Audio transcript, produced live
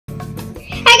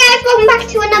back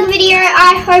to another video.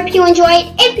 I hope you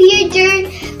enjoyed. If you do,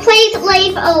 please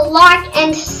leave a like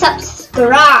and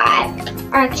subscribe.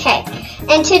 Okay,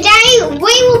 and today we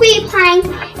will be playing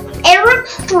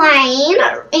aeroplane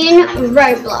in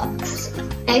Roblox.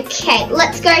 Okay,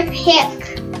 let's go pick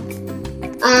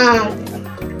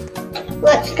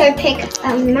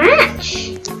a match.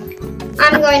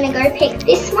 I'm going to go pick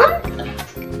this one.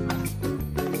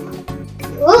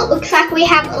 Well, looks like we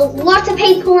have a lot of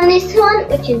people in this one,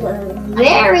 which is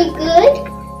very good.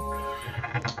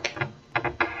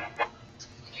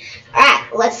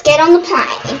 Alright, let's get on the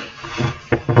plane.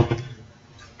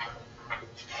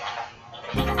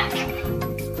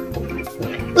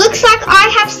 Looks like I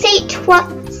have seat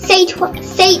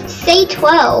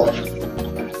C12,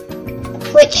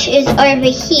 which is over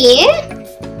here.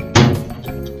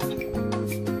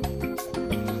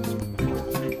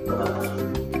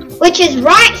 Which is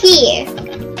right here.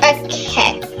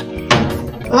 Okay.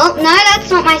 Well, no, that's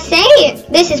not my seat.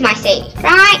 This is my seat,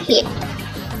 right here.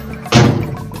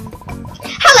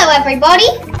 Hello, everybody.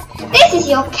 This is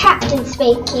your captain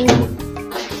speaking.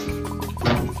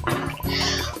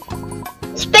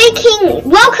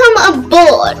 Welcome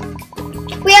aboard.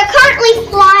 We are currently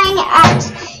flying at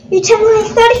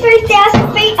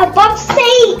 33,000 feet above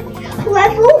sea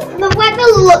level. The weather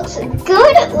looks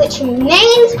good, which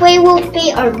means we will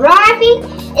be arriving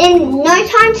in no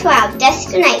time to our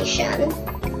destination.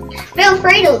 Feel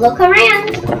free to look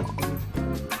around.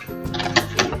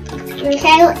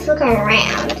 Okay, let's look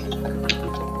around.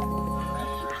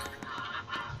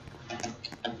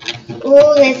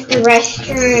 Oh, there's the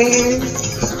restroom.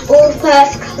 All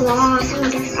first class. I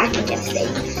wonder if I can get a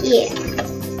seat here.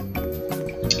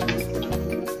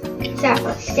 So I've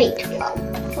got seat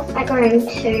 12. What am I going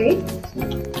to?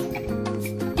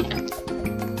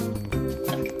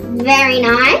 Very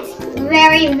nice.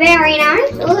 Very, very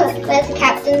nice. Oh, look, there's the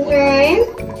captain's room.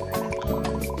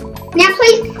 Now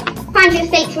please find your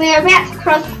seats. We are about to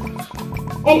cross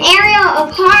an area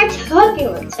of high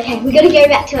turbulence. Okay, we've got to go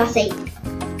back to our seat.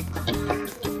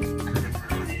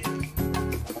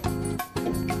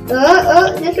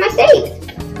 Oh, this is my seat.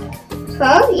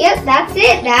 Oh, yep, that's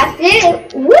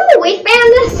it. Woo, we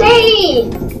found the seat.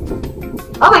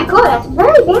 Oh my god, that's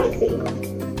very fancy.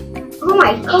 Oh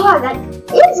my god, that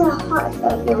is a hot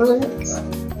turbulence.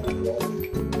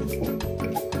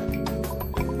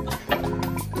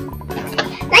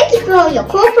 Thank you for your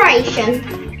cooperation.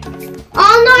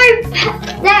 Oh no,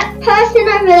 that person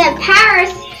over there,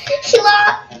 Paris,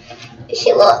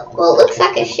 well, looks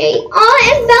like a she. Oh,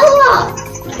 and Bella.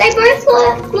 They both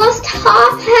lost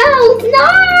half health. No!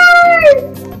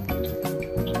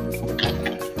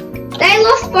 They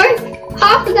lost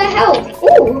half of their health.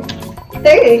 Ooh,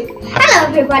 food. Hello,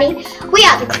 everybody. We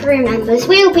are the crew members.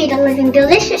 We will be delivering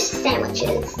delicious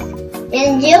sandwiches.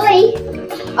 Enjoy.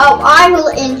 Oh, I will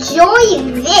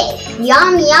enjoy this.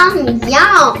 Yum, yum,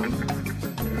 yum.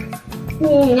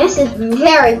 This is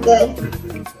very good.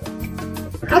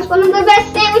 That's one of the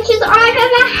best sandwiches I've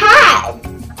ever had.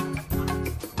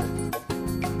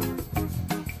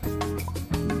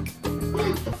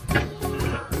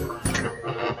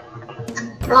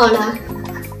 Oh no,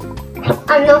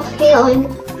 I'm not feeling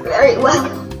very well.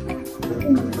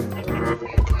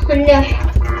 Oh no.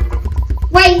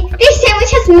 Wait, this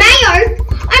sandwich has mayo!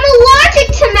 I'm allergic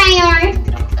to mayo!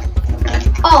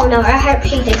 Oh no, I hope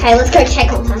she's okay. Let's go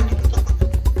check on her.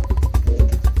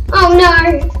 Oh no.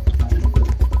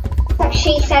 Like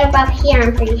she said above here,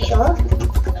 I'm pretty sure.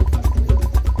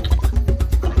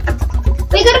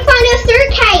 We gotta find her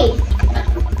suitcase!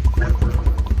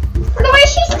 Otherwise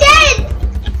she's dead!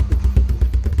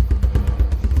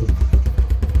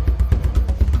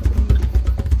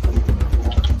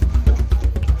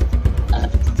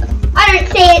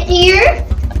 See it, dear?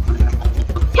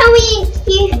 Tell me if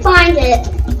you find it.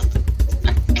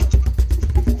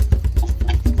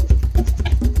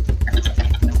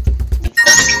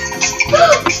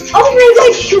 Oh my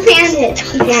god, she found it.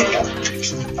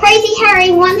 Crazy Harry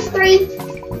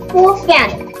 134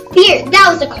 found it. Here, that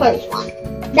was a close one.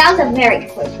 That was a very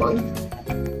close one.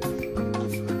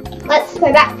 Let's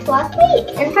go back to our seat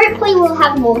and hopefully we'll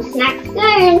have more snacks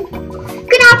soon.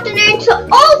 Good afternoon to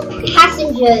all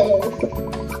passengers.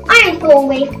 I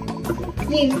inform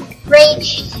you've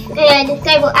reached a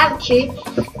stable altitude.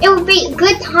 It will be a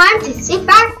good time to sit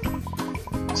back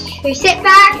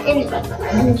and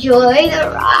enjoy the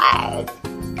ride.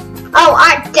 Oh,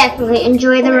 I definitely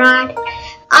enjoy the ride.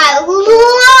 I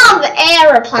love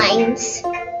aeroplanes.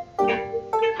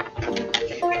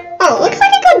 Oh, it looks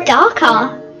like it got darker.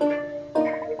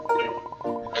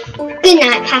 Good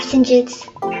night, passengers.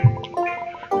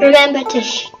 Remember to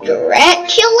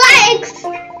stretch your legs.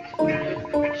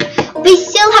 We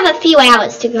still have a few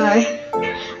hours to go.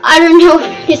 I don't know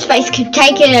if this face can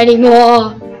take it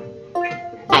anymore.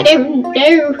 I don't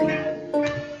know.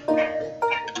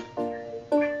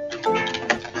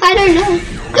 I don't know.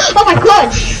 Oh my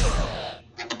god!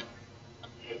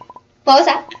 What was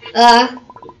that?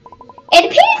 It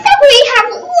appears that we have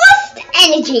lost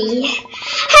energy.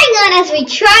 Hang on as we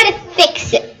try to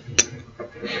fix it.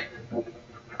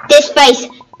 This face.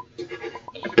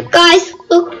 Guys,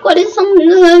 look what is on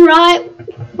the right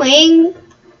wing.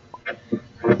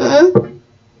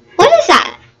 What is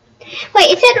that? Wait,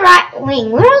 it said right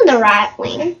wing. We're on the right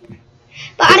wing.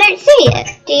 But I don't see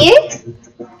it. Do you?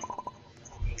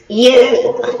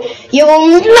 You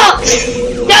will not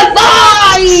survive!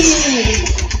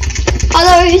 Are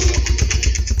those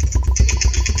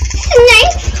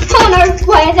snakes? Oh no,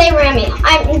 why are they around me?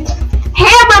 I'm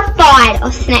terrified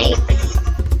of snakes.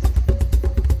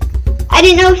 I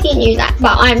didn't know if you knew that,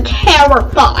 but I'm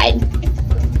terrified.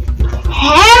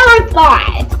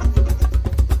 Terrified.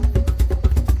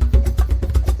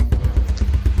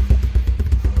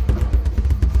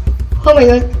 Oh my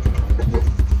god.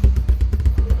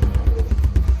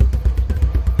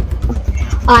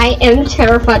 I am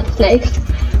terrified of snakes.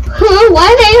 Why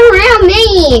are they around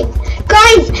me?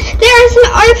 Guys, there is an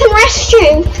open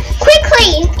restroom.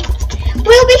 Quickly.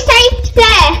 We'll be safe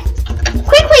there.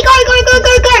 Quickly, go, go, go,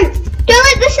 go, go. Don't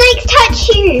let the snakes touch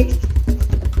you.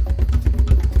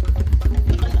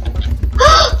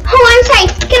 Oh, I'm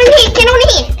safe. Get on here, get on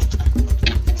here.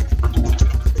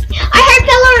 I hope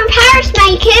Bella and Paris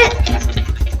make it.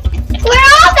 Where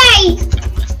are they?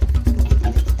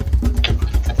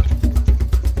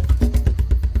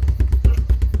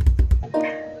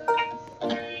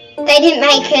 They didn't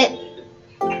make it.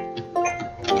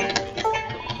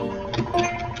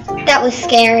 That was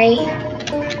scary.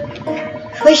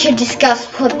 We should discuss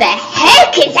what the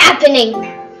heck is happening.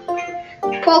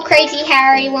 Poor crazy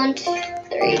Harry, 1,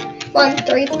 3,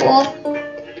 4,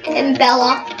 and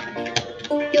Bella.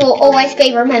 You will always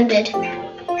be remembered.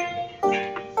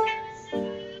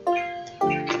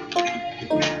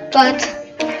 But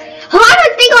I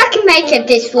don't think I can make it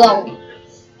this long.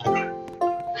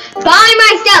 By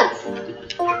myself.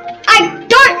 I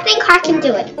don't think I can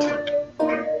do it.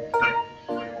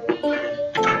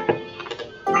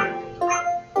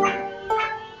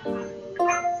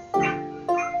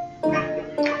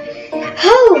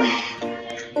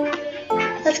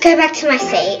 Let's go back to my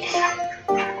seat.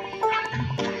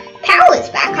 Power's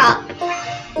back up.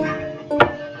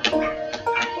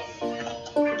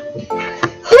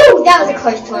 Whew, that was a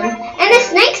close one. And the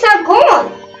snakes are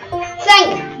gone.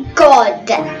 Thank God.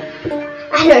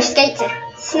 I know snakes are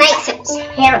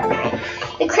terrible.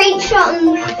 The creature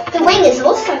on the wing is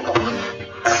also gone.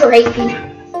 Creepy.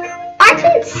 I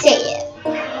couldn't see it.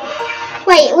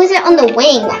 Wait, was it on the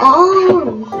wing?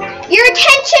 Oh. Your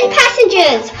attention,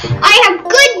 passengers! I have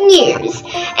good news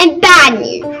and bad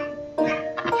news.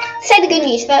 Say the good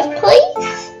news first,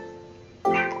 please.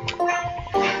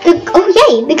 Oh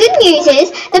yay! The good news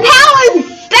is the power is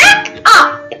back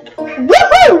up.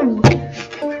 Woohoo!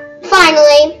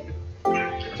 Finally,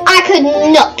 I could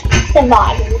not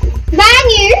survive. Bad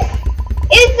news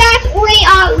is that we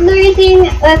are losing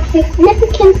a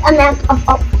significant amount of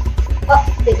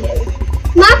oxygen.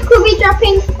 Mask will be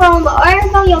dropping from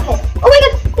over your head. Oh my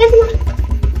god, there's one.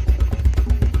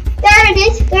 There it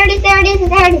is, there it is, there it is,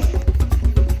 there it is.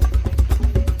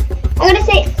 I'm gonna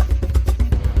say it.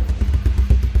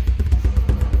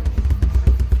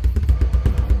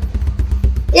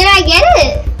 Did I get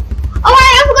it? Oh, I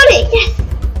forgot it, yes.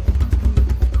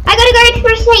 I gotta go to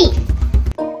my seat.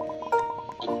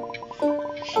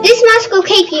 This mask will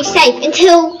keep you safe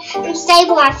until we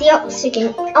stabilize the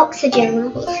oxygen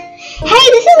levels. Hey,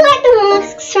 this is like the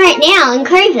masks right now in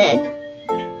COVID.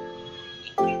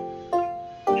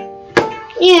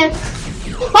 Yeah.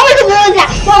 Oh my god, what was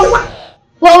that?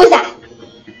 What was that?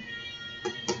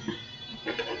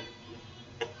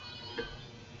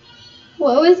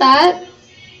 What was that?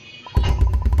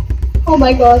 Oh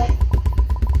my god.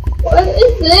 What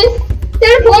is this? Is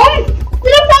it a bomb? Is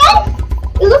it a bomb?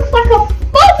 It looks like a bomb.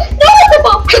 No, it's a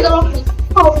bomb. Get it off me.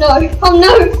 Oh no. Oh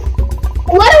no.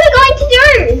 What are we going to do?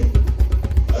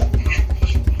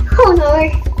 Oh no.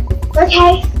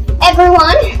 Okay,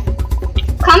 everyone,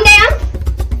 calm down.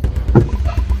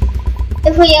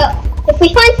 If we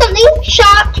find something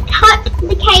sharp to cut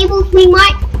the cables, we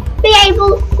might be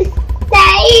able to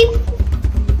save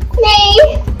me.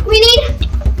 We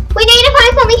need to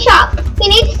find something sharp. You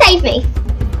need to save me.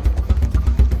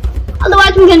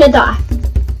 Otherwise I'm gonna die.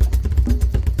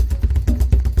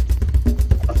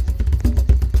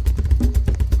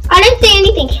 I don't see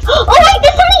anything. Oh wait,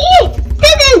 there's something here!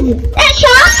 Scissors!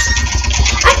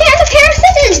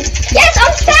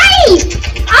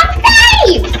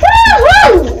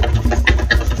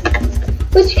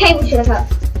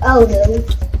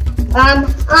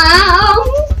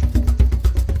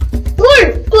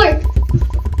 Blue, blue.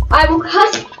 I will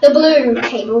cut the blue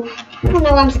cable. Oh no,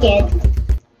 I'm scared.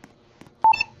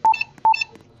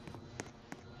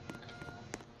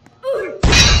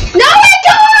 No, I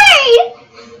died!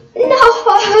 No.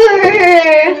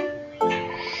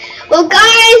 Well,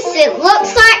 guys, it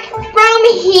looks like from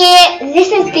here, this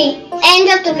is the end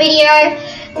of the video.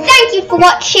 Thank you for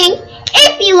watching.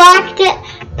 If you liked it,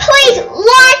 please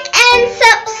like and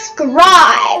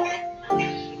subscribe.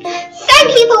 Thank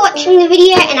you for watching the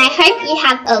video, and I hope you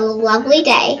have a lovely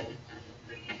day.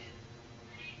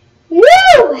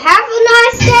 Woo! Have a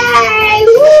nice day!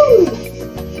 Woo!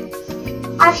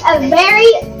 Have a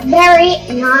very, very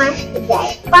nice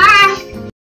day. Bye!